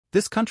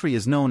This country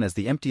is known as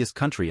the emptiest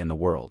country in the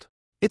world.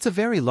 It's a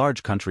very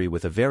large country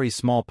with a very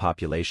small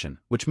population,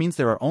 which means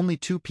there are only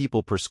 2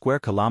 people per square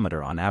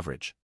kilometer on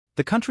average.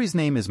 The country's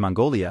name is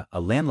Mongolia, a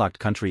landlocked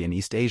country in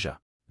East Asia.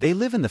 They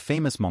live in the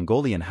famous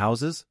Mongolian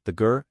houses, the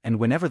gur, and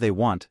whenever they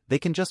want, they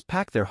can just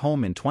pack their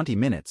home in 20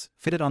 minutes,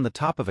 fit it on the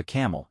top of a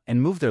camel,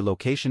 and move their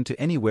location to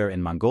anywhere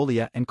in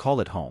Mongolia and call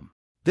it home.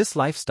 This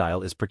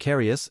lifestyle is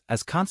precarious,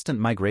 as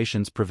constant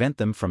migrations prevent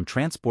them from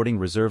transporting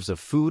reserves of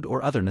food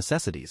or other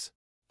necessities.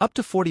 Up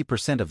to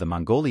 40% of the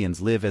Mongolians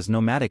live as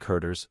nomadic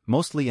herders,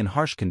 mostly in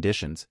harsh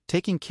conditions,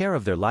 taking care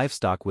of their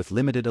livestock with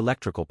limited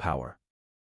electrical power.